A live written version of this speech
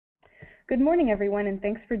Good morning, everyone, and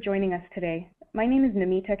thanks for joining us today. My name is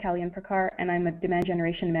Namita Kalyan-Prakar, and I'm a Demand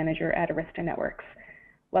Generation Manager at Arista Networks.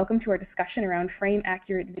 Welcome to our discussion around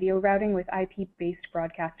frame-accurate video routing with IP-based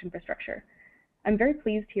broadcast infrastructure. I'm very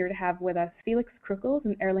pleased here to have with us Felix Krukels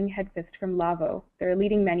and Erling Hedqvist from Lawo. They're a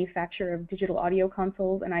leading manufacturer of digital audio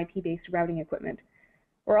consoles and IP-based routing equipment.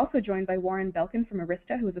 We're also joined by Warren Belkin from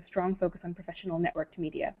Arista, who has a strong focus on professional networked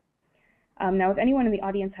media. Now, if anyone in the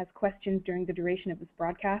audience has questions during the duration of this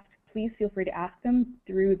broadcast, please feel free to ask them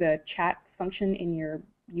through the chat function in your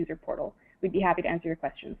user portal. We'd be happy to answer your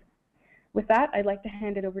questions. With that, I'd like to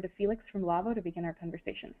hand it over to Felix from Lawo to begin our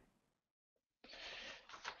conversation.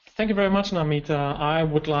 Thank you very much, Namita. I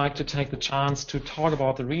would like to take the chance to talk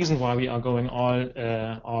about the reason why we are going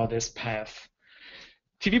all this path.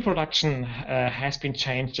 TV production has been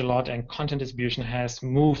changed a lot, and content distribution has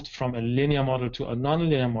moved from a linear model to a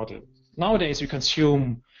non-linear model. Nowadays, we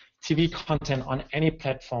consume TV content on any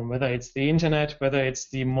platform, whether it's the internet, whether it's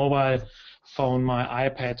the mobile phone, my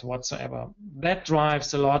iPad, whatsoever. That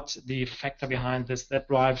drives a lot the factor behind this. That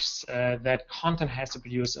drives that content has to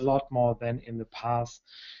produce a lot more than in the past.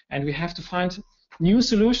 And we have to find new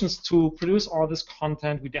solutions to produce all this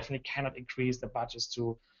content. We definitely cannot increase the budgets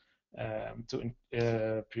to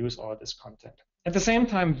produce all this content. At the same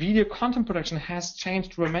time, video content production has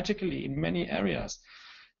changed dramatically in many areas.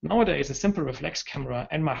 Nowadays, a simple reflex camera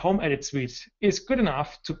and my home edit suite is good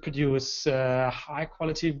enough to produce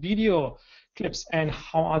high-quality video clips. And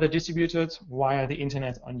how are they distributed? Via the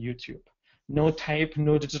internet on YouTube. No tape,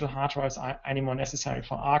 no digital hard drives are anymore necessary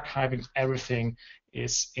for archiving. Everything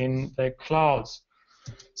is in the cloud.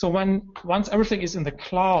 So once everything is in the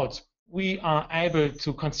cloud, we are able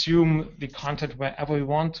to consume the content wherever we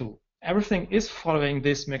want to. Everything is following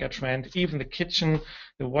this mega trend, even the kitchen,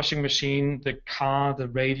 the washing machine, the car, the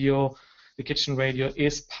radio. The kitchen radio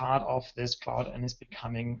is part of this cloud and is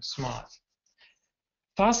becoming smart.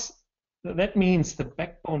 Thus, that means the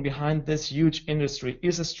backbone behind this huge industry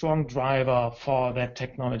is a strong driver for that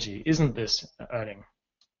technology. Isn't this, Erling?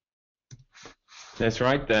 That's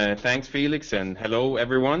right. Thanks, Felix, and hello,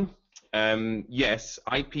 everyone. Yes,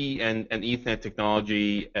 IP and Ethernet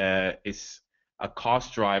technology is a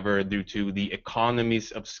cost driver due to the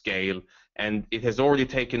economies of scale, and it has already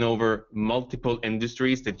taken over multiple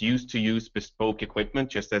industries that used to use bespoke equipment,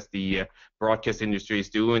 just as the broadcast industry is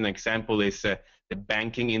doing. An example is the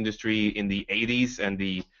banking industry in the 80s and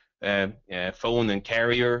the phone and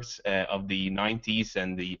carriers of the 90s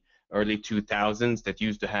and the early 2000s that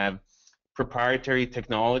used to have proprietary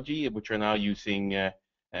technology, which are now using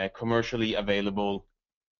commercially available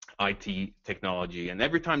IT technology. And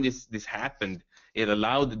every time this happened, it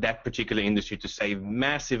allowed that particular industry to save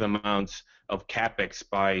massive amounts of capex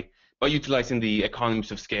by utilizing the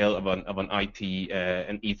economies of scale of an IT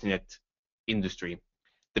and Ethernet industry.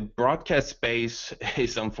 The broadcast space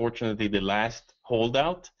is unfortunately the last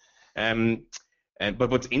holdout.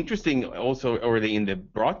 But what's interesting also already in the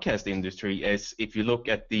broadcast industry is if you look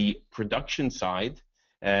at the production side,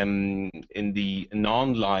 in the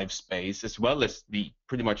non-live space, as well as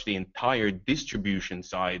pretty much the entire distribution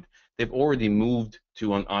side, they've already moved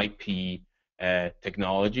to an IP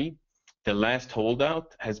technology. The last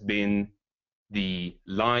holdout has been the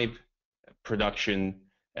live production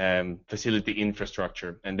facility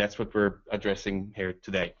infrastructure, and that's what we're addressing here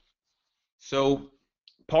today. So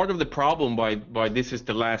part of the problem why this is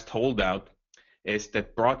the last holdout is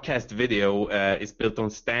that broadcast video is built on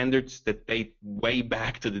standards that date way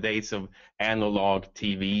back to the days of analog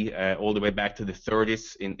TV, all the way back to the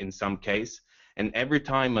 30s in some case. And every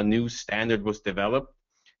time a new standard was developed,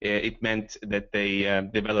 it meant that they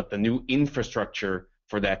developed a new infrastructure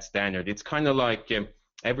for that standard. It's kind of like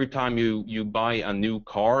every time you buy a new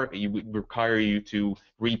car, it would require you to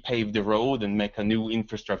repave the road and make a new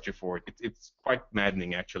infrastructure for it. It's quite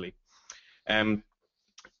maddening, actually.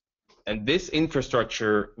 And this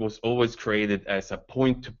infrastructure was always created as a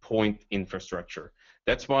point-to-point infrastructure.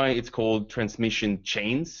 That's why it's called transmission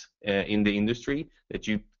chains in the industry, that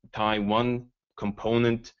you tie one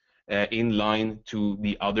component in line to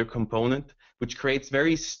the other component, which creates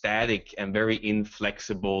very static and very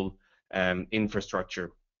inflexible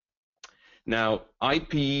infrastructure. Now,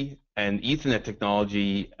 IP and Ethernet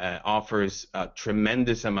technology offers a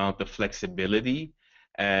tremendous amount of flexibility,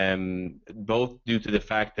 both due to the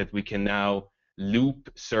fact that we can now loop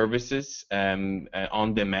services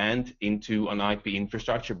on demand into an IP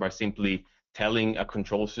infrastructure by simply telling a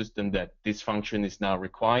control system that this function is now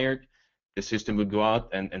required. The system will go out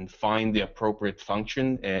and find the appropriate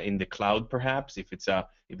function in the cloud, perhaps, if it's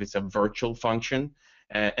a virtual function,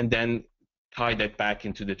 and then tie that back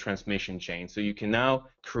into the transmission chain. So you can now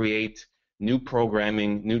create new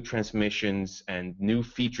programming, new transmissions, and new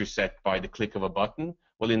feature set by the click of a button.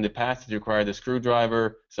 Well, in the past, it required a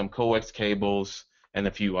screwdriver, some coax cables, and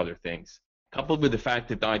a few other things. Coupled with the fact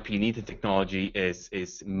that the IP and Ethernet technology is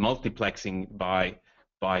multiplexing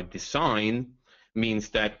by design, means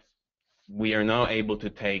that we are now able to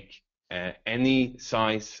take any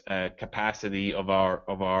size capacity of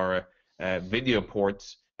our video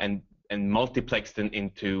ports and multiplex them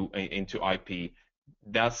into IP,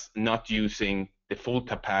 thus not using the full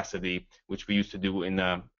capacity which we used to do in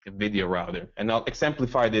a video router. And I'll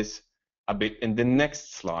exemplify this a bit in the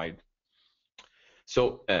next slide.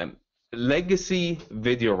 So legacy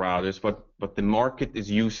video routers, what the market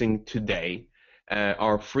is using today,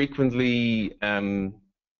 are frequently in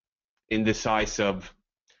the size of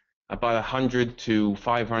about 100 to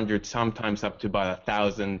 500, sometimes up to about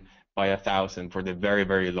 1,000 by 1,000 for the very,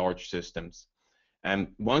 very large systems. And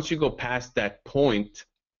once you go past that point,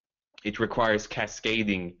 it requires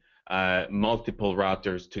cascading multiple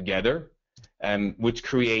routers together, which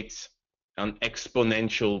creates an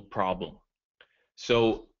exponential problem.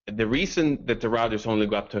 So the reason that the routers only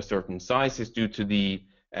go up to a certain size is due to the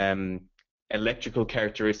electrical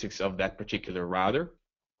characteristics of that particular router.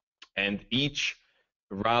 And each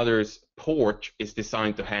router's port is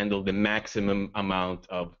designed to handle the maximum amount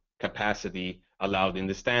of capacity allowed in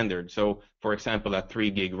the standard. So, for example, a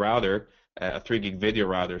 3 gig router, a 3 gig video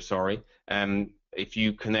router, sorry, if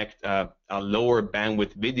you connect a lower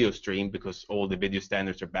bandwidth video stream, because all the video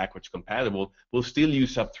standards are backwards compatible, will still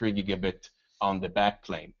use up 3 gigabit on the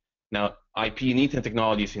backplane. Now, IP and Ethernet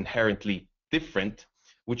technology is inherently different,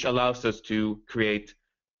 which allows us to create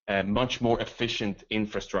a much more efficient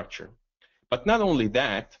infrastructure. But not only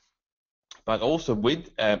that, but also with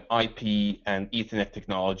IP and Ethernet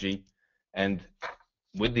technology and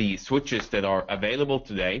with the switches that are available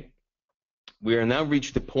today, we are now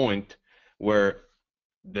reached the point where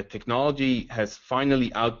the technology has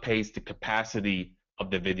finally outpaced the capacity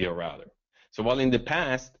of the video router. So while in the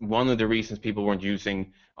past, one of the reasons people weren't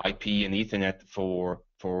using IP and Ethernet for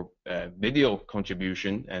video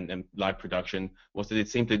contribution and live production was that it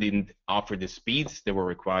simply didn't offer the speeds that were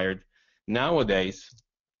required. Nowadays,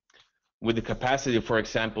 with the capacity, for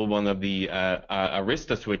example, one of the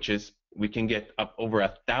Arista switches, we can get up over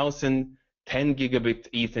 1,000 10 gigabit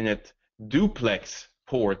Ethernet duplex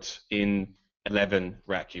ports in 11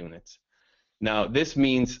 rack units. Now, this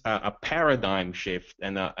means a paradigm shift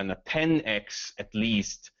and a 10x at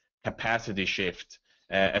least capacity shift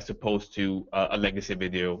as opposed to a legacy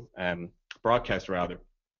video broadcast router.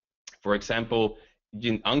 For example,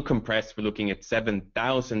 in uncompressed, we're looking at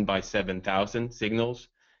 7,000 by 7,000 signals,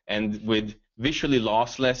 and with visually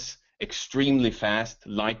lossless, extremely fast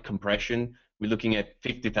light compression, we're looking at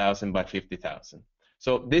 50,000 by 50,000.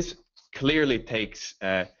 So this clearly takes,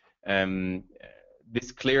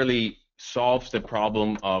 this clearly solves the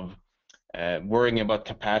problem of worrying about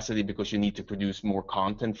capacity because you need to produce more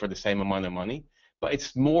content for the same amount of money. But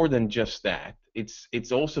it's more than just that.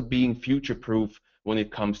 It's also being future-proof when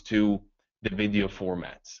it comes to the video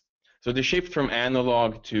formats. So the shift from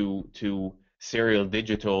analog to serial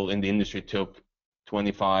digital in the industry took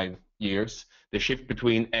 25 years. The shift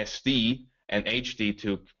between SD and HD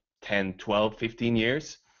took 10, 12, 15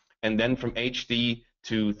 years. And then from HD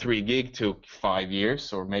to 3 gig took 5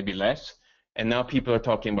 years or maybe less. And now people are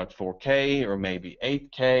talking about 4K or maybe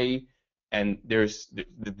 8K. And there's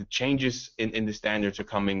the changes in the standards are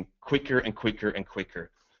coming quicker and quicker and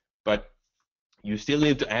quicker. But you still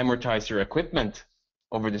need to amortize your equipment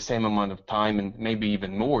over the same amount of time and maybe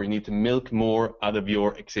even more. You need to milk more out of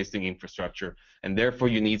your existing infrastructure. And therefore,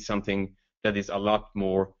 you need something that is a lot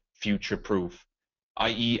more future-proof,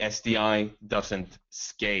 i.e. SDI doesn't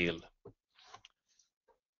scale.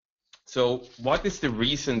 So what is the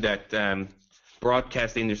reason that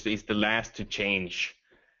broadcast industry is the last to change?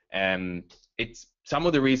 Some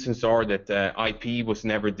of the reasons are that IP was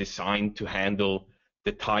never designed to handle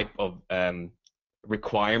the type of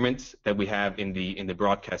requirements that we have in the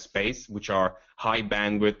broadcast space, which are high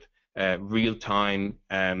bandwidth, real time,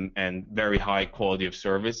 and very high quality of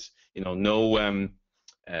service. You know, no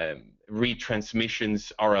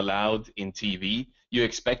retransmissions are allowed in TV. You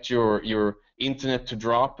expect your internet to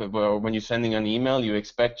drop when you're sending an email. You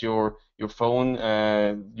expect your phone,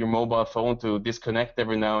 your mobile phone, to disconnect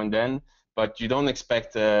every now and then, but you don't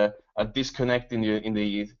expect a disconnect in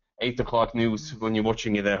the 8 o'clock news when you're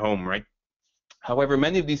watching it at home, right? However,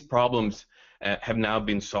 many of these problems have now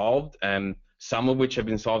been solved, some of which have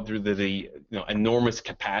been solved through the enormous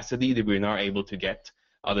capacity that we're now able to get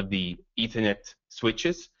out of the Ethernet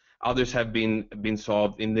switches. Others have been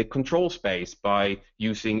solved in the control space by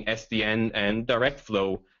using SDN and direct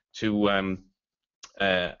flow to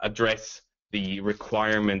address the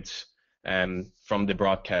requirements from the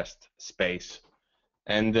broadcast space.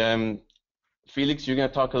 And Felix, you're going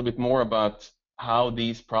to talk a little bit more about how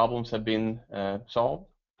these problems have been solved?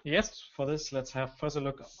 Yes, for this, let's have first a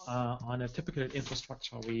look on a typical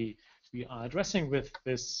infrastructure we are addressing with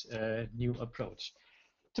this new approach.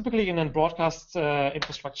 Typically in a broadcast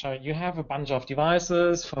infrastructure, you have a bunch of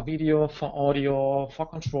devices for video, for audio, for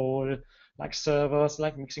control, like servers,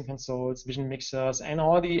 like mixing consoles, vision mixers, and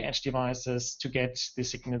all the edge devices to get the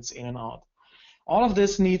signals in and out. All of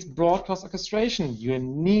this needs broadcast orchestration. You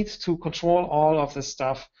need to control all of this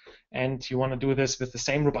stuff, and you want to do this with the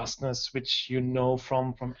same robustness which you know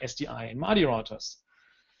from SDI and MADI routers.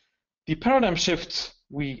 The paradigm shift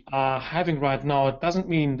we are having right now doesn't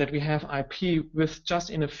mean that we have IP with just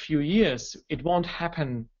in a few years. It won't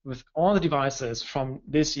happen with all the devices from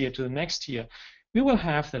this year to the next year. We will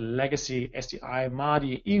have the legacy SDI,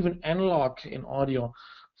 MADI, even analog in audio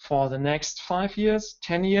for the next 5 years,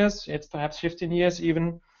 10 years, it's perhaps 15 years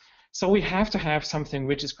even. So we have to have something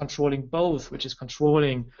which is controlling both, which is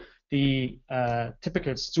controlling the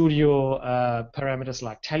typical studio parameters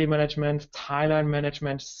like telemanagement, timeline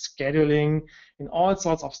management, scheduling, and all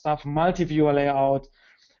sorts of stuff, multi-viewer layout,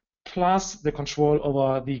 plus the control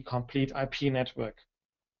over the complete IP network.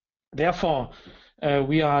 Therefore,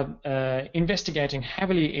 we are investigating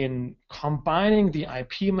heavily in combining the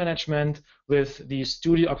IP management with the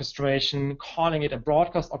studio orchestration, calling it a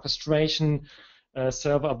broadcast orchestration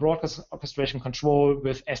server, a broadcast orchestration control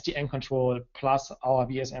with SDN control plus our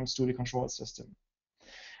VSM studio control system.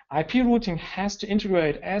 IP routing has to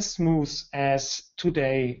integrate as smooth as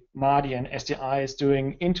today MADI and SDI is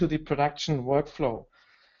doing into the production workflow.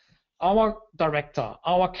 Our director,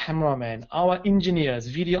 our cameraman, our engineers,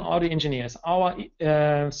 video audio engineers, our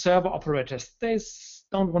server operators, they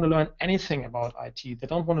don't want to learn anything about IT. They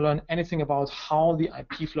don't want to learn anything about how the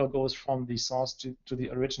IP flow goes from the source to the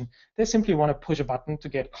origin. They simply want to push a button to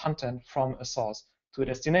get content from a source to a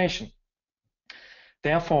destination.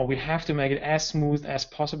 Therefore, we have to make it as smooth as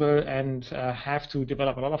possible and have to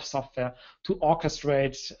develop a lot of software to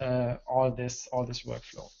orchestrate all this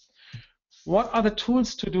workflow. What are the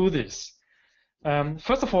tools to do this?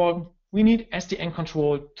 First of all, we need SDN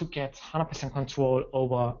control to get 100% control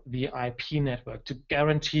over the IP network to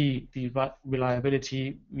guarantee the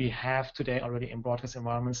reliability we have today already in broadcast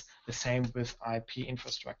environments, the same with IP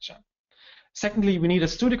infrastructure. Secondly, we need a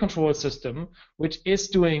studio control system which is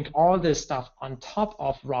doing all this stuff on top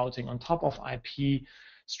of routing, on top of IP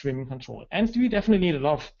streaming control. And we definitely need a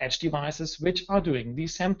lot of edge devices which are doing the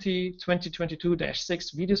SMPTE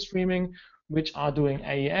 2022-6 video streaming, which are doing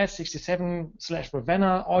AES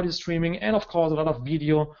 67/Ravenna audio streaming, and of course a lot of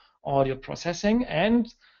video audio processing.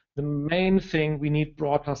 And the main thing, we need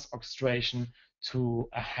broadcast orchestration to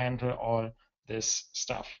handle all this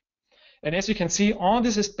stuff. And as you can see, all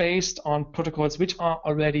this is based on protocols which are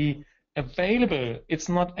already available. It's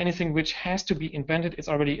not anything which has to be invented. It's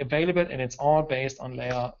already available, and it's all based on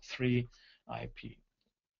layer 3 IP.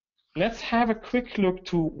 Let's have a quick look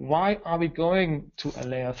to why are we going to a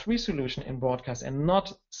layer 3 solution in broadcast and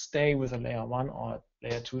not stay with a layer 1 or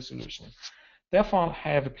layer 2 solution. Therefore, I'll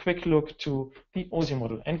have a quick look to the OSI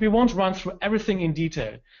model. And we won't run through everything in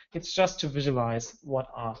detail. It's just to visualize what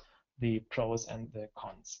are the pros and the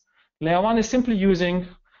cons. Layer 1 is simply using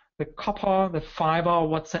the copper, the fiber,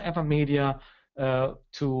 whatsoever media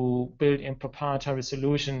to build in proprietary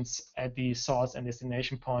solutions at the source and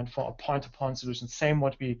destination point for a point-to-point solution, same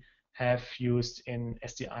what we have used in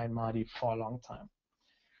SDI and MADI for a long time.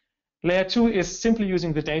 Layer 2 is simply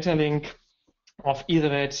using the data link of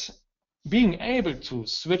Ethernet, being able to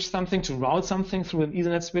switch something, to route something through an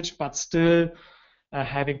Ethernet switch, but still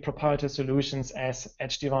having proprietary solutions as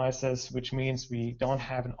edge devices, which means we don't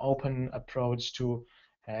have an open approach to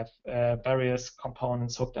have various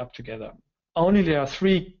components hooked up together. Only layer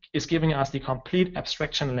 3 is giving us the complete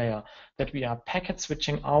abstraction layer that we are packet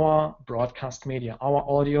switching our broadcast media, our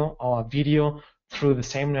audio, our video through the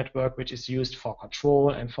same network, which is used for control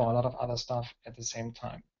and for a lot of other stuff at the same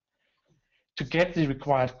time. To get the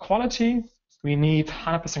required quality, we need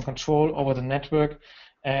 100% control over the network,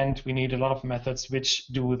 and we need a lot of methods which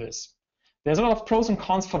do this. There's a lot of pros and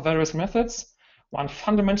cons for various methods. One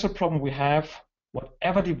fundamental problem we have,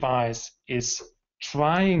 whatever device is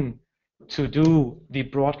trying to do the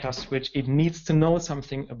broadcast switch, it needs to know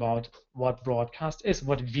something about what broadcast is,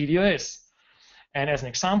 what video is. And as an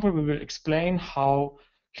example, we will explain how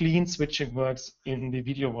clean switching works in the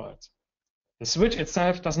video world. The switch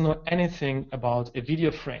itself doesn't know anything about a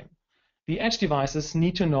video frame. The edge devices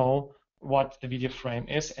need to know what the video frame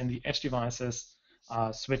is, and the edge devices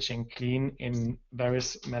are switching clean in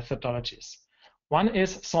various methodologies. One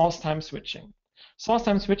is source time switching. Source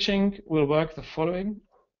time switching will work the following: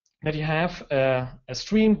 that you have a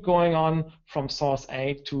stream going on from source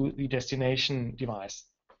A to the destination device.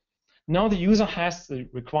 Now the user has the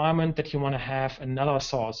requirement that he want to have another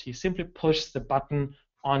source. He simply pushes the button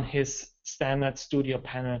on his standard studio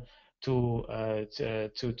panel to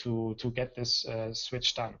get this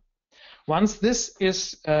switch done. Once this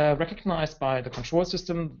is recognized by the control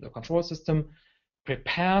system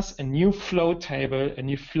prepares a new flow table, a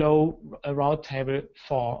new flow route table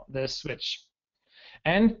for the switch.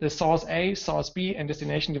 And the source A, source B, and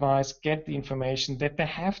destination device get the information that they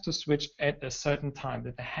have to switch at a certain time,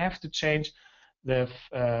 that they have to change the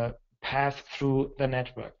path through the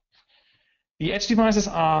network. The edge devices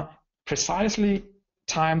are precisely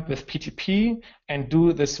timed with PTP and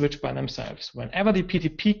do the switch by themselves. Whenever the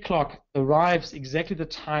PTP clock arrives exactly the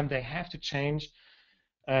time they have to change,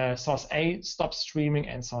 source A stops streaming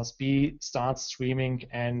and source B starts streaming,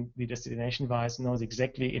 and the destination device knows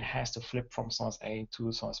exactly it has to flip from source A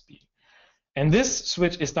to source B. And this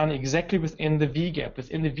switch is done exactly within the V gap,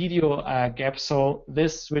 within the video gap, so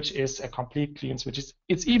this switch is a complete clean switch.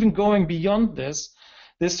 It's even going beyond this.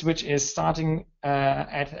 This switch is starting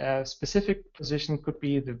at a specific position, could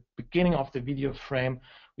be the beginning of the video frame.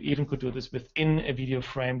 We even could do this within a video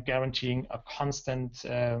frame, guaranteeing a constant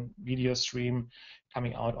video stream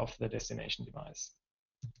coming out of the destination device.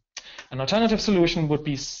 An alternative solution would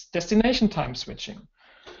be destination time switching.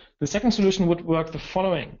 The second solution would work the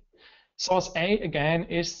following. Source A, again,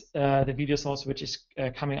 is the video source which is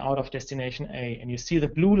coming out of destination A. And you see the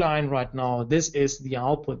blue line right now. This is the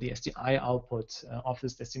output, the SDI output of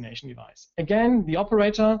this destination device. Again, the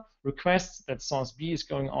operator requests that source B is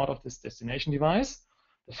going out of this destination device.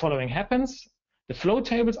 The following happens. The flow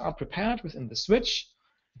tables are prepared within the switch.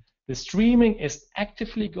 The streaming is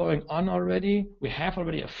actively going on already. We have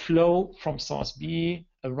already a flow from source B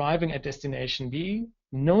arriving at destination B.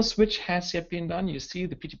 No switch has yet been done. You see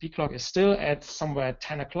the PTP clock is still at somewhere at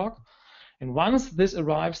 10 o'clock. And once this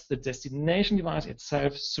arrives, the destination device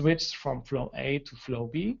itself switches from flow A to flow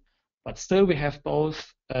B. But still we have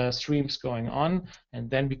both streams going on, and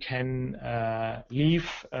then we can leave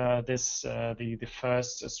the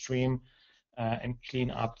first stream and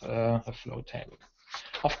clean up the flow table.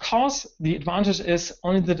 Of course, the advantage is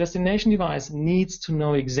only the destination device needs to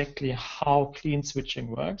know exactly how clean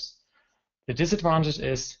switching works. The disadvantage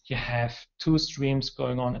is you have two streams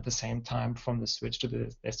going on at the same time from the switch to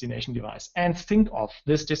the destination device. And think of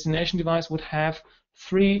this destination device would have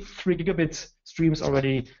three gigabit streams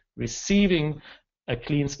already. Receiving a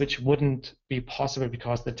clean switch wouldn't be possible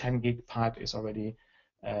because the 10 gig pipe is already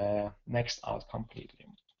maxed out completely.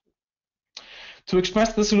 To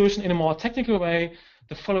express the solution in a more technical way,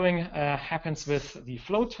 the following happens with the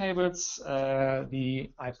flow tables. The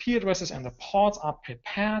IP addresses and the ports are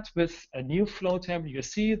prepared with a new flow table. You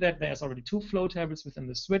see that there's already two flow tables within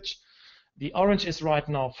the switch. The orange is right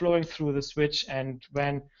now flowing through the switch, and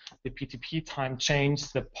when the PTP time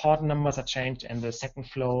changes, the port numbers are changed and the second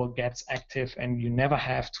flow gets active, and you never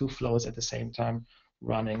have two flows at the same time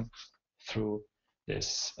running through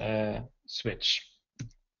this switch.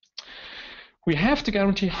 We have to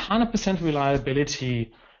guarantee 100%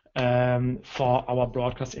 reliability for our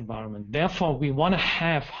broadcast environment. Therefore, we want to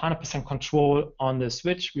have 100% control on the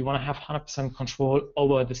switch. We want to have 100% control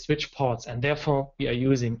over the switch ports, and therefore we are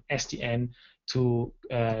using SDN to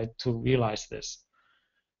realize this.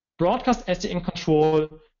 Broadcast SDN control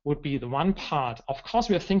would be the one part. Of course,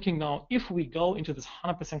 we are thinking now, if we go into this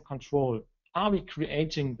 100% control, are we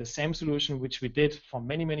creating the same solution which we did for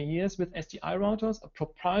many, many years with SDI routers, a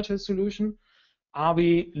proprietary solution? Are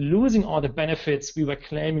we losing all the benefits we were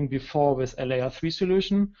claiming before with a layer 3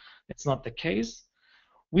 solution? It's not the case.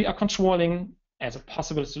 We are controlling, as a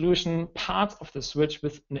possible solution, parts of the switch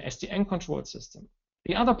with an SDN control system.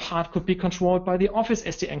 The other part could be controlled by the office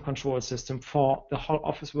SDN control system for the whole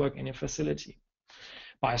office work in your facility.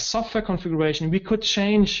 By software configuration, we could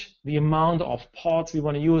change the amount of ports we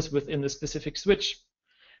want to use within the specific switch.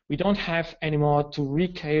 We don't have anymore to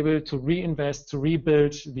recable, to reinvest, to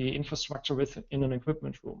rebuild the infrastructure within an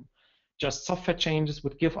equipment room. Just software changes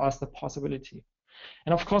would give us the possibility.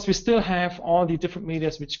 And of course, we still have all the different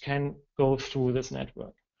medias which can go through this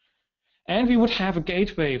network. And we would have a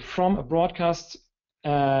gateway from a broadcast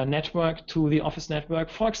network to the office network,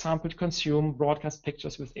 for example, to consume broadcast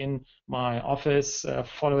pictures within my office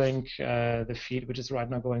following the feed which is right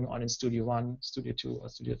now going on in Studio 1, Studio 2, or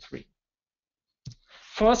Studio 3.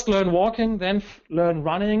 First learn walking, then learn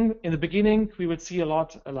running. In the beginning, we would see a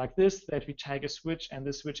lot like this, that we take a switch, and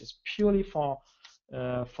this switch is purely for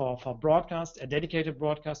for broadcast, a dedicated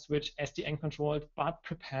broadcast switch, SDN controlled, but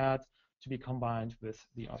prepared to be combined with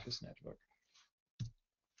the office network.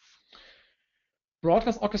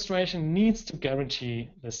 Broadcast orchestration needs to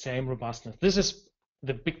guarantee the same robustness. This is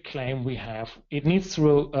the big claim we have. It needs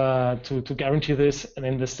to guarantee this and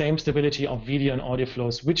then the same stability of video and audio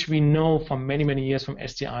flows, which we know for many, many years from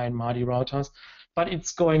SDI and MADI routers. But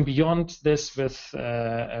it's going beyond this with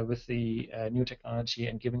the new technology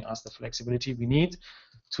and giving us the flexibility we need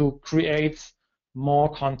to create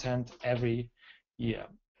more content every year.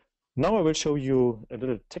 Now I will show you a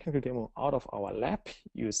little technical demo out of our lab.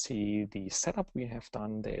 You see the setup we have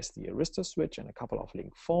done. There's the Arista switch and a couple of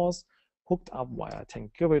link 4s hooked up via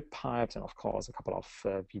 10 gigabit pipes, and of course a couple of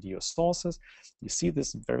video sources. You see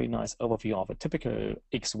this very nice overview of a typical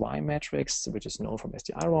XY matrix, which is known from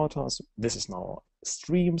SDI routers. This is now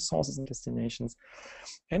stream sources and destinations.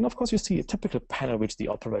 And of course you see a typical panel which the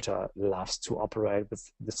operator loves to operate with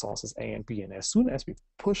the sources A and B. And as soon as we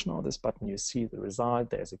push now this button, you see the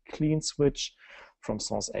result. There's a clean switch from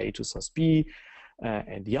source A to source B.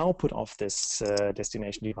 And the output of this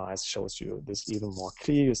destination device shows you this even more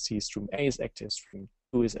clear. You see stream A is active, stream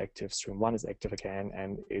 2 is active, stream 1 is active again,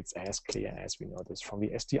 and it's as clear as we know this from the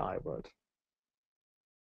SDI world.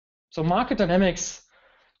 So market dynamics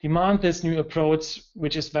demand this new approach,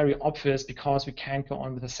 which is very obvious because we can't go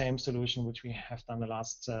on with the same solution which we have done the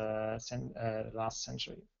last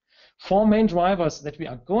century. 4 main drivers that we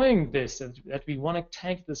are going this, that we want to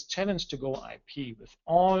take this challenge to go IP with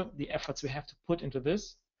all the efforts we have to put into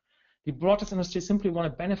this. The broadcast industry simply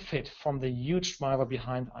want to benefit from the huge driver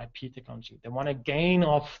behind IP technology. They want to gain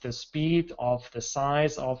off the speed, of the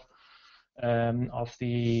size of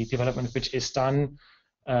the development which is done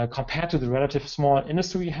compared to the relative small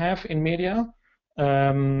industry we have in media.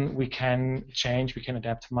 We can change, we can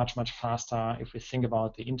adapt much, much faster if we think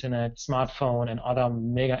about the internet, smartphone, and other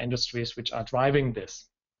mega industries which are driving this.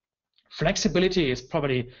 Flexibility is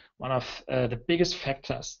probably one of the biggest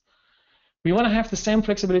factors. We want to have the same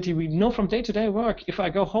flexibility we know from day-to-day work. If I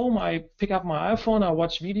go home, I pick up my iPhone, I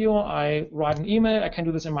watch video, I write an email, I can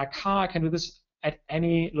do this in my car, I can do this at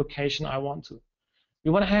any location I want to.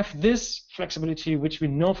 We want to have this flexibility which we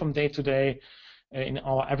know from day-to-day in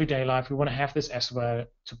our everyday life. We want to have this as well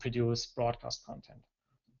to produce broadcast content.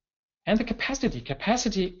 And the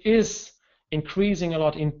capacity is increasing a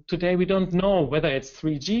lot. Today we don't know whether it's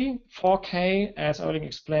 3G, 4K, as Erling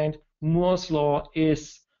explained. Moore's law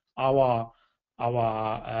is our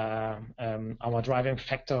driving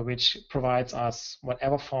factor, which provides us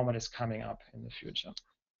whatever format is coming up in the future.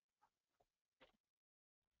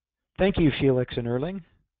 Thank you, Felix and Erling.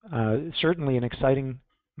 Certainly an exciting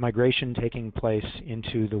migration taking place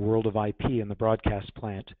into the world of IP in the broadcast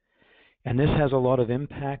plant. And this has a lot of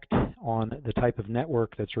impact on the type of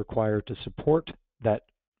network that's required to support that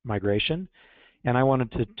migration. And I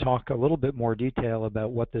wanted to talk a little bit more detail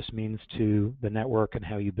about what this means to the network and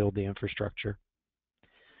how you build the infrastructure.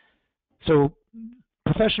 So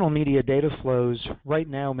professional media data flows, right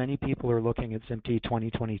now many people are looking at SMPTE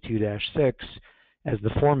 2022-6 as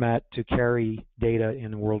the format to carry data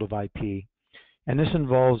in the world of IP. And this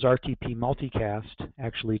involves RTP multicast,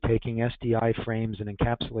 actually taking SDI frames and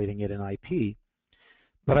encapsulating it in IP.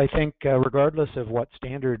 But I think regardless of what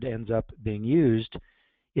standard ends up being used,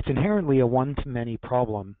 it's inherently a one-to-many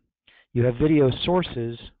problem. You have video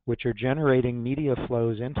sources which are generating media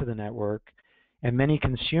flows into the network, and many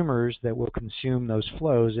consumers that will consume those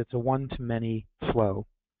flows. It's a one-to-many flow.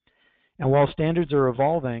 And while standards are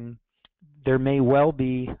evolving, there may well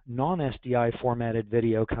be non-SDI formatted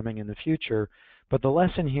video coming in the future. But the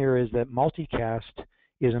lesson here is that multicast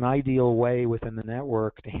is an ideal way within the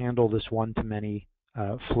network to handle this one-to-many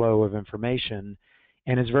flow of information,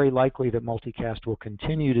 and it's very likely that multicast will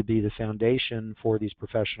continue to be the foundation for these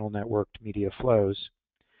professional networked media flows.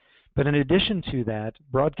 But in addition to that,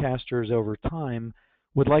 broadcasters over time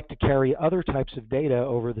would like to carry other types of data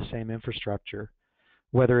over the same infrastructure,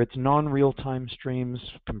 whether it's non-real-time streams,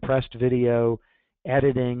 compressed video,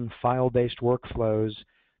 editing, file-based workflows.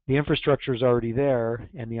 The infrastructure is already there,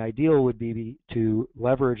 and the ideal would be to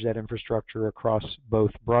leverage that infrastructure across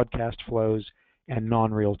both broadcast flows and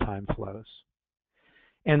non-real-time flows.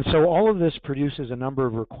 And so all of this produces a number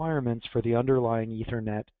of requirements for the underlying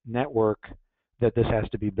Ethernet network that this has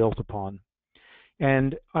to be built upon.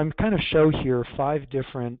 And I'm kind of show here 5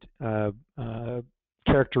 different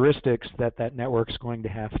characteristics that that network's going to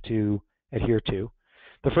have to adhere to.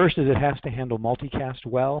 The first is it has to handle multicast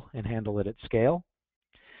well and handle it at scale.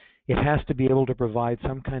 It has to be able to provide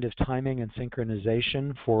some kind of timing and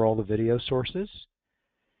synchronization for all the video sources.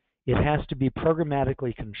 It has to be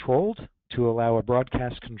programmatically controlled to allow a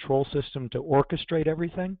broadcast control system to orchestrate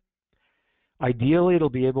everything. Ideally, it'll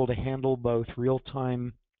be able to handle both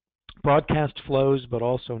real-time broadcast flows, but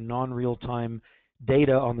also non-real-time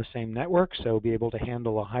data on the same network, so be able to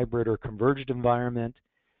handle a hybrid or converged environment.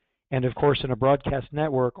 And of course, in a broadcast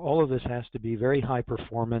network, all of this has to be very high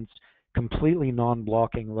performance, completely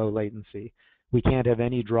non-blocking, low latency. We can't have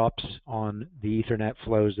any drops on the Ethernet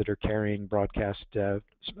flows that are carrying broadcast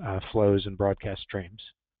flows and broadcast streams.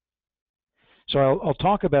 So I'll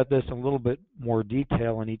talk about this in a little bit more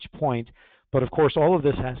detail on each point, but of course all of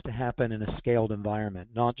this has to happen in a scaled environment,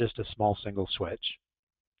 not just a small single switch.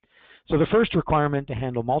 So the first requirement to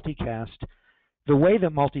handle multicast, the way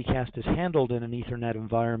that multicast is handled in an Ethernet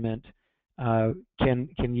environment can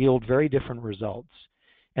yield very different results.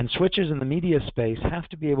 And switches in the media space have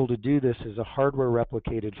to be able to do this as a hardware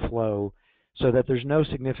replicated flow so that there's no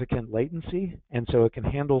significant latency, and so it can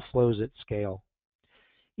handle flows at scale.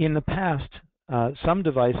 In the past, some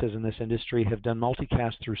devices in this industry have done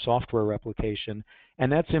multicast through software replication, and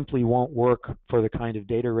that simply won't work for the kind of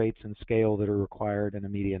data rates and scale that are required in a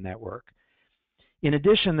media network. In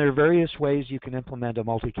addition, there are various ways you can implement a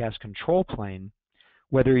multicast control plane,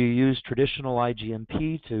 whether you use traditional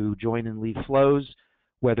IGMP to join and lead flows,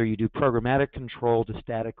 whether you do programmatic control to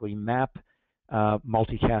statically map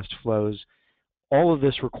multicast flows. All of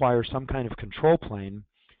this requires some kind of control plane,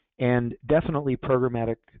 and definitely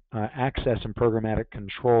programmatic access and programmatic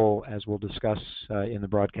control, as we'll discuss in the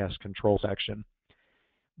broadcast control section.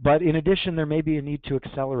 But in addition, there may be a need to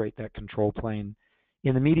accelerate that control plane.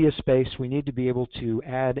 In the media space, we need to be able to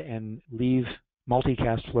add and leave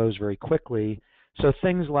multicast flows very quickly. So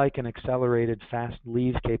things like an accelerated fast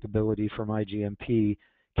leave capability from IGMP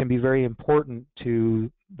can be very important to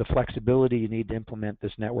the flexibility you need to implement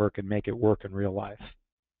this network and make it work in real life.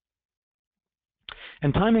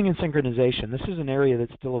 And timing and synchronization, this is an area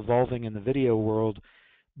that's still evolving in the video world,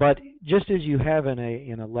 but just as you have in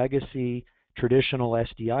a legacy traditional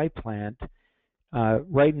SDI plant,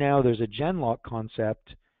 right now there's a GenLock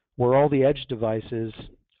concept where all the edge devices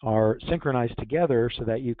are synchronized together so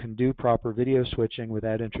that you can do proper video switching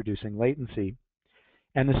without introducing latency.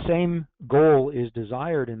 And the same goal is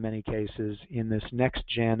desired in many cases in this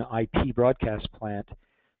next-gen IP broadcast plant,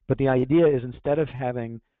 but the idea is instead of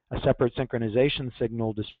having a separate synchronization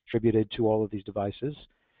signal distributed to all of these devices,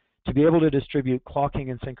 to be able to distribute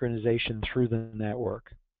clocking and synchronization through the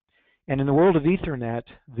network. And in the world of Ethernet,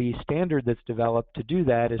 the standard that's developed to do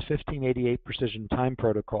that is 1588 Precision Time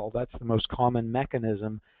Protocol. That's the most common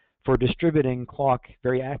mechanism for distributing clock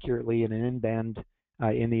very accurately in an in-band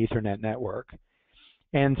in the Ethernet network.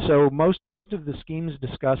 And so most of the schemes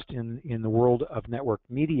discussed in the world of network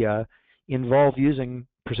media involve using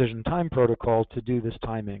Precision Time Protocol to do this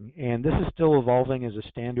timing. And this is still evolving as a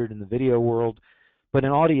standard in the video world, but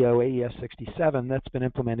in audio, AES-67, that's been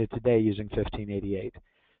implemented today using 1588.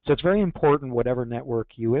 So it's very important whatever network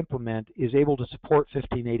you implement is able to support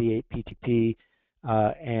 1588 PTP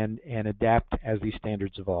and adapt as these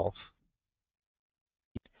standards evolve.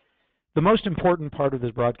 The most important part of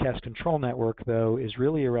this broadcast control network, though, is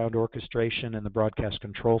really around orchestration and the broadcast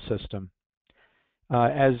control system.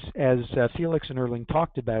 As Felix and Erling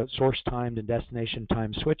talked about, source-timed and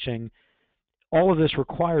destination-time switching, all of this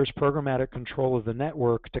requires programmatic control of the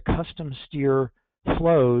network to custom steer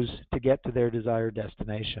flows to get to their desired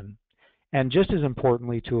destination, and just as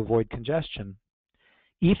importantly, to avoid congestion.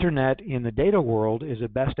 Ethernet in the data world is a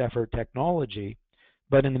best effort technology,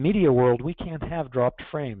 but in the media world, we can't have dropped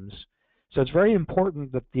frames. So it's very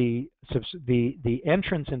important that the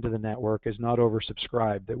entrance into the network is not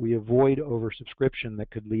oversubscribed, that we avoid oversubscription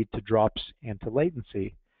that could lead to drops and to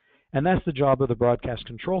latency. And that's the job of the broadcast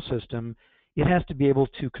control system. It has to be able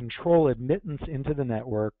to control admittance into the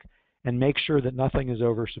network and make sure that nothing is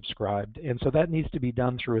oversubscribed. And so that needs to be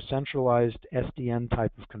done through a centralized SDN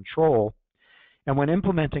type of control. And when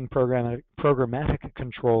implementing programmatic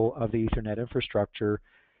control of the Ethernet infrastructure,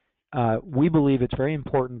 we believe it's very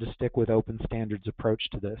important to stick with open standards approach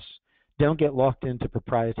to this. Don't get locked into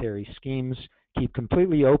proprietary schemes. Keep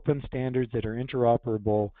completely open standards that are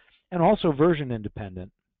interoperable and also version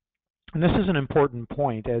independent. And this is an important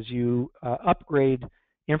point. As you upgrade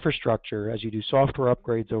infrastructure, as you do software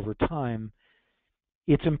upgrades over time,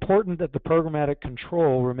 it's important that the programmatic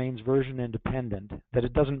control remains version independent, that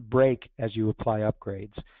it doesn't break as you apply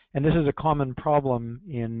upgrades. And this is a common problem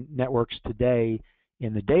in networks today.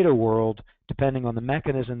 In the data world, depending on the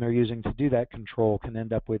mechanism they're using to do that control, can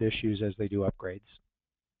end up with issues as they do upgrades.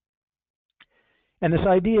 And this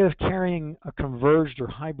idea of carrying a converged or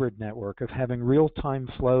hybrid network, of having real-time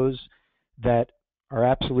flows that are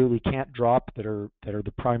absolutely can't drop, that are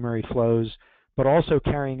the primary flows, but also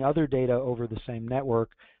carrying other data over the same network,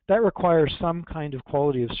 that requires some kind of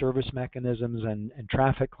quality of service mechanisms and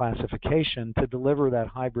traffic classification to deliver that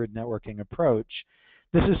hybrid networking approach.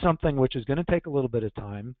 This is something which is going to take a little bit of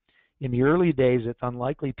time. In the early days, it's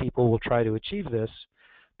unlikely people will try to achieve this,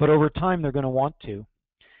 but over time they're going to want to.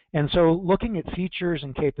 And so looking at features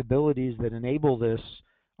and capabilities that enable this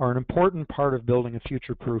are an important part of building a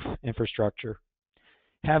future-proof infrastructure.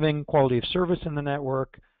 Having quality of service in the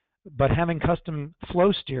network, but having custom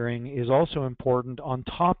flow steering is also important on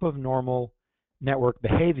top of normal network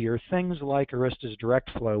behavior, things like Arista's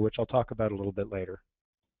direct flow, which I'll talk about a little bit later.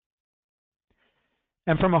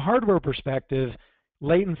 And from a hardware perspective,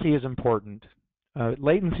 latency is important.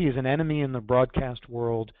 Latency is an enemy in the broadcast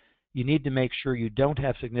world. You need to make sure you don't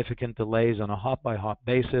have significant delays on a hop-by-hop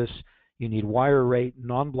basis. You need wire rate,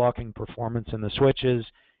 non-blocking performance in the switches,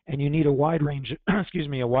 and you need a wide range,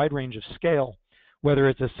 a wide range of scale. Whether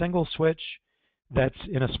it's a single switch that's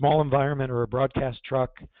in a small environment or a broadcast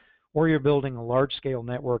truck, or you're building a large-scale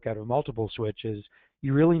network out of multiple switches,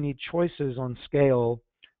 you really need choices on scale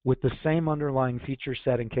with the same underlying feature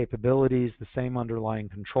set and capabilities, the same underlying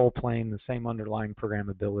control plane, the same underlying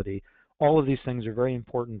programmability. All of these things are very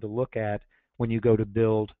important to look at when you go to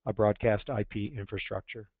build a broadcast IP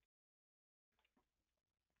infrastructure.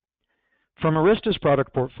 From Arista's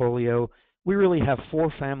product portfolio, we really have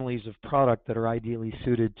 4 families of product that are ideally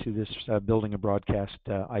suited to this building a broadcast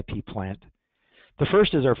IP plant. The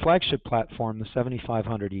first is our flagship platform, the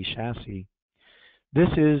 7500E chassis. This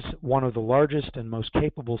is one of the largest and most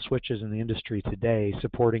capable switches in the industry today,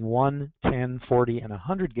 supporting 1, 10, 40, and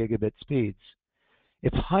 100 gigabit speeds.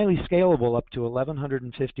 It's highly scalable up to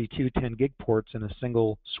 1152 10 gig ports in a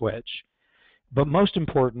single switch. But most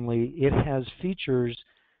importantly, it has features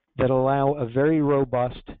that allow a very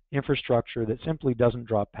robust infrastructure that simply doesn't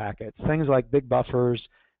drop packets. Things like big buffers,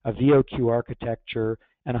 a VOQ architecture,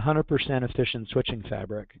 and 100% efficient switching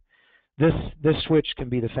fabric. This switch can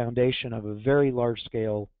be the foundation of a very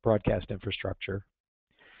large-scale broadcast infrastructure.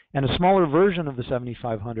 And a smaller version of the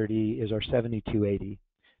 7500E is our 7280.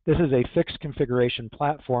 This is a fixed configuration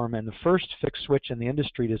platform and the first fixed switch in the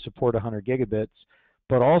industry to support 100 gigabits,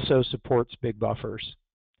 but also supports big buffers.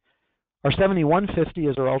 Our 7150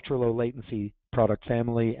 is our ultra-low latency product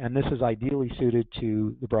family, and this is ideally suited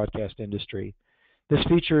to the broadcast industry. This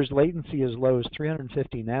features latency as low as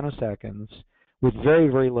 350 nanoseconds with very,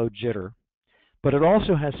 very low jitter. But it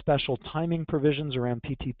also has special timing provisions around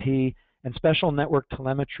PTP and special network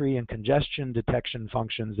telemetry and congestion detection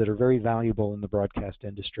functions that are very valuable in the broadcast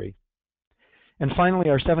industry. And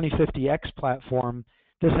finally, our 7050X platform,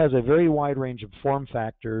 this has a very wide range of form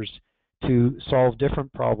factors to solve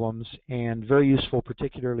different problems and very useful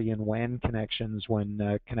particularly in WAN connections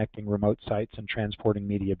when connecting remote sites and transporting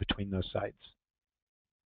media between those sites.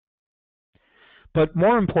 But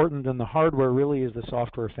more important than the hardware really is the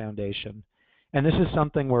software foundation. And this is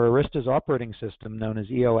something where Arista's operating system, known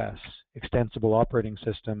as EOS, Extensible Operating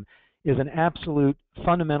System, is an absolute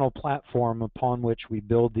fundamental platform upon which we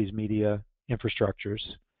build these media infrastructures.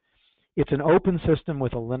 It's an open system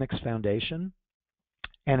with a Linux foundation,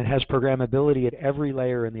 and it has programmability at every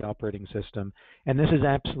layer in the operating system. And this is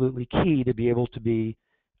absolutely key to be able to be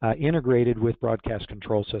integrated with broadcast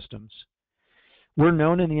control systems. We're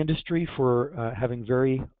known in the industry for having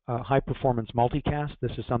very high-performance multicast.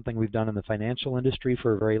 This is something we've done in the financial industry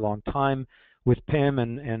for a very long time with PIM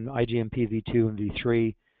and IGMP v2 and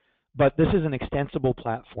v3. But this is an extensible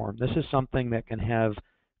platform. This is something that can have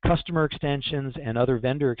customer extensions and other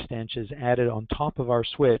vendor extensions added on top of our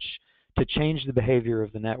switch to change the behavior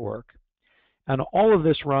of the network. And all of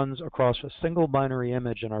this runs across a single binary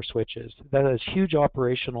image in our switches. That has huge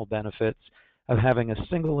operational benefits of having a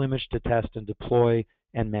single image to test and deploy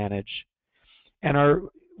and manage. And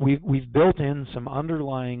we've built in some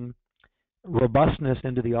underlying robustness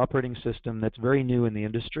into the operating system that's very new in the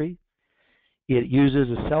industry. It uses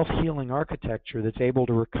a self-healing architecture that's able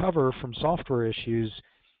to recover from software issues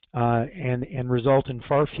and result in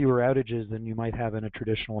far fewer outages than you might have in a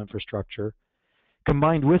traditional infrastructure.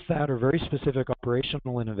 Combined with that are very specific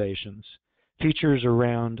operational innovations, features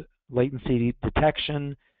around latency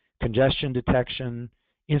detection, congestion detection,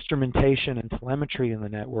 instrumentation, and telemetry in the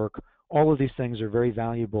network. All of these things are very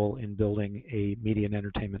valuable in building a media and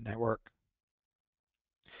entertainment network.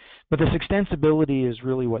 But this extensibility is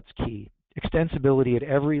really what's key. Extensibility at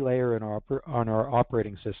every layer in on our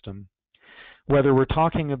operating system. Whether we're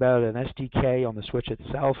talking about an SDK on the switch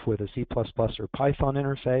itself with a C++ or Python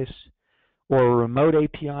interface, or a remote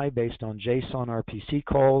API based on JSON RPC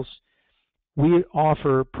calls, we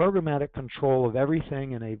offer programmatic control of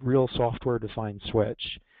everything in a real software-defined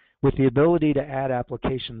switch. with the ability to add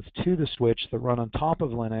applications to the switch that run on top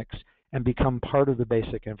of Linux and become part of the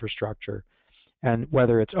basic infrastructure. And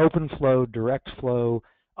whether it's open flow, direct flow,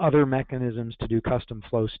 other mechanisms to do custom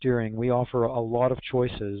flow steering, we offer a lot of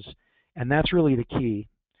choices, and that's really the key.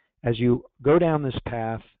 As you go down this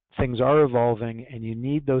path, things are evolving, and you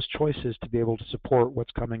need those choices to be able to support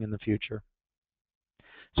what's coming in the future.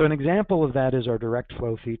 So an example of that is our direct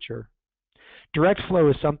flow feature. Direct flow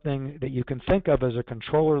is something that you can think of as a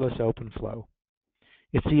controllerless open flow.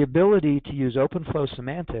 It's the ability to use open flow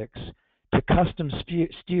semantics to custom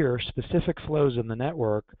steer specific flows in the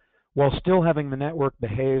network while still having the network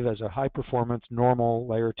behave as a high-performance normal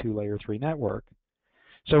layer 2, layer 3 network.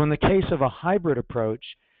 So in the case of a hybrid approach,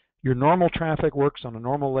 your normal traffic works on a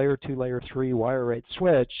normal layer 2, layer 3 wire rate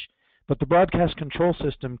switch, but the broadcast control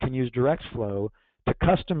system can use direct flow to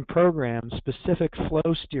custom program specific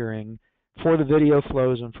flow steering for the video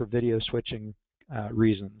flows and for video switching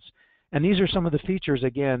reasons. And these are some of the features.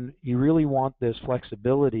 Again, you really want this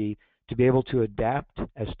flexibility to be able to adapt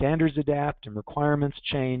as standards adapt and requirements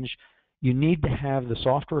change. You need to have the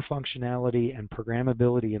software functionality and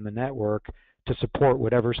programmability in the network to support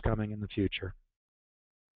whatever's coming in the future.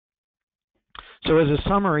 So as a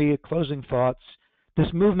summary, closing thoughts,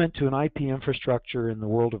 this movement to an IP infrastructure in the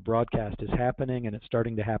world of broadcast is happening, and it's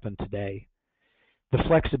starting to happen today. The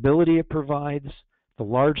flexibility it provides, the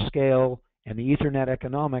large scale, and the Ethernet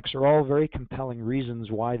economics are all very compelling reasons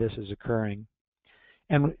why this is occurring.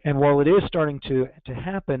 And while it is starting to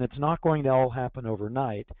happen, it's not going to all happen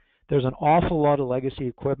overnight. There's an awful lot of legacy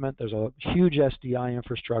equipment. There's a huge SDI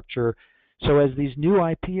infrastructure. So as these new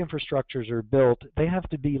IP infrastructures are built, they have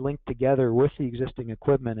to be linked together with the existing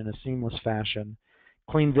equipment in a seamless fashion.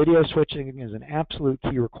 Clean video switching is an absolute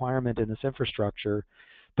key requirement in this infrastructure.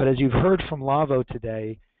 But as you've heard from Lawo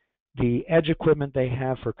today, the edge equipment they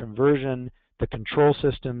have for conversion, the control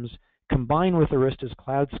systems, combined with Arista's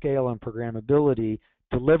cloud scale and programmability,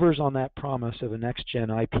 delivers on that promise of a next-gen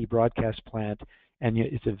IP broadcast plant, and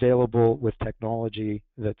it's available with technology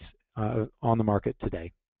that's on the market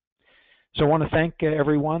today. So I want to thank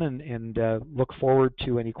everyone and look forward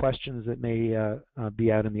to any questions that may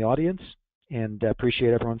be out in the audience, and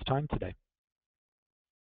appreciate everyone's time today.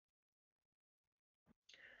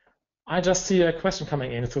 I just see a question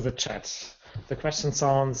coming in through the chat. The question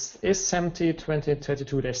sounds, is SMPTE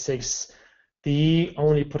 2022-6 the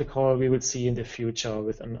only protocol we will see in the future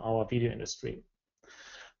within our video industry?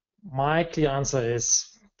 My clear answer is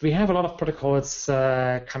we have a lot of protocols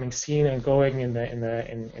coming seen and going in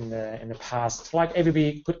the past. Like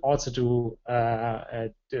AVB could also do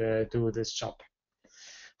this job.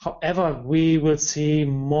 However, we will see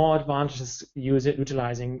more advantages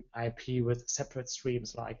utilizing IP with separate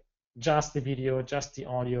streams, like just the video, just the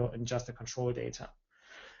audio, and just the control data.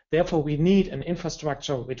 Therefore, we need an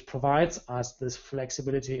infrastructure which provides us this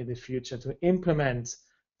flexibility in the future to implement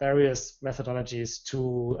various methodologies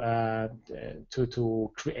to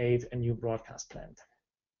create a new broadcast plant.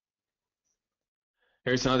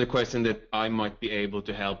 Here's another question that I might be able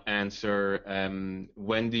to help answer.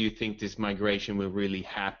 When do you think this migration will really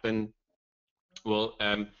happen? Well,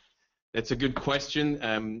 that's a good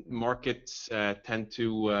question. Markets tend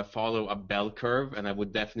to follow a bell curve, and I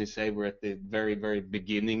would definitely say we're at the very, very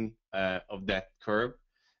beginning of that curve.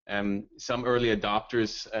 Some early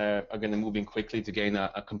adopters are going to move in quickly to gain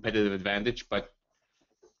a competitive advantage, but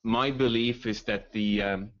my belief is that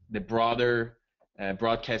the broader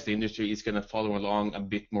broadcast industry is going to follow along a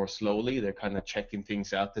bit more slowly. They're kind of checking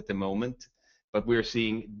things out at the moment, but we're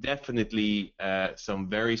seeing definitely some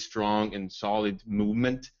very strong and solid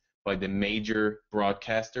movement by the major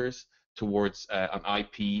broadcasters towards an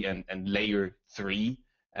IP and layer 3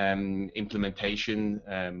 implementation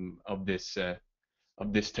of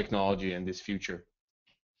this technology and this future.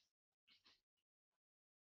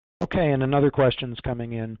 Okay, and another question's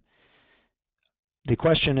coming in. The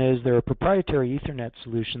question is, there are proprietary Ethernet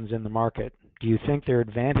solutions in the market. Do you think there are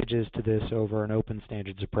advantages to this over an open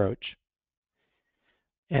standards approach?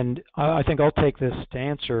 And I think I'll take this to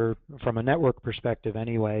answer from a network perspective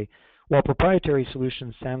anyway. While proprietary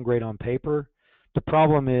solutions sound great on paper, the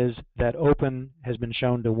problem is that open has been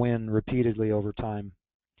shown to win repeatedly over time.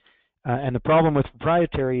 And the problem with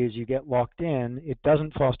proprietary is you get locked in. It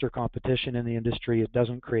doesn't foster competition in the industry. It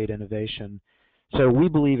doesn't create innovation. So we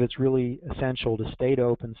believe it's really essential to stay to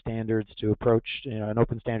open standards, to approach an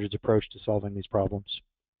open standards approach to solving these problems.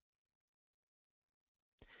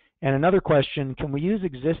 And another question, can we use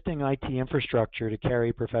existing IT infrastructure to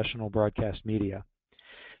carry professional broadcast media?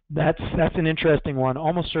 That's an interesting one.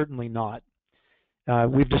 Almost certainly not.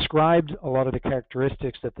 We've described a lot of the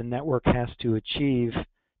characteristics that the network has to achieve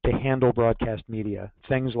to handle broadcast media.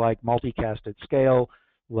 Things like multicast at scale,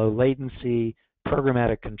 low latency,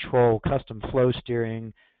 programmatic control, custom flow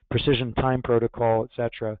steering, precision time protocol,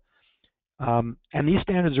 etc. And these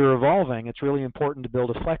standards are evolving. It's really important to build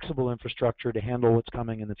a flexible infrastructure to handle what's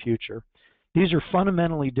coming in the future. These are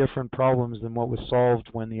fundamentally different problems than what was solved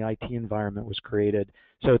when the IT environment was created.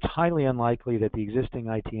 So it's highly unlikely that the existing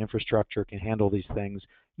IT infrastructure can handle these things.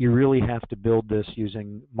 You really have to build this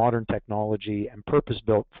using modern technology and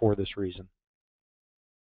purpose-built for this reason.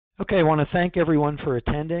 Okay, I want to thank everyone for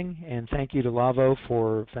attending, and thank you to Lawo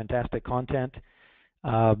for fantastic content.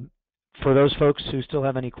 For those folks who still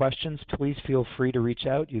have any questions, please feel free to reach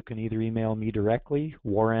out. You can either email me directly,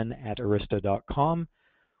 warren@arista.com,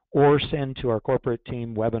 or send to our corporate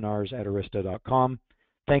team, webinars@arista.com.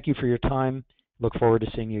 Thank you for your time. Look forward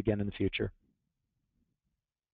to seeing you again in the future.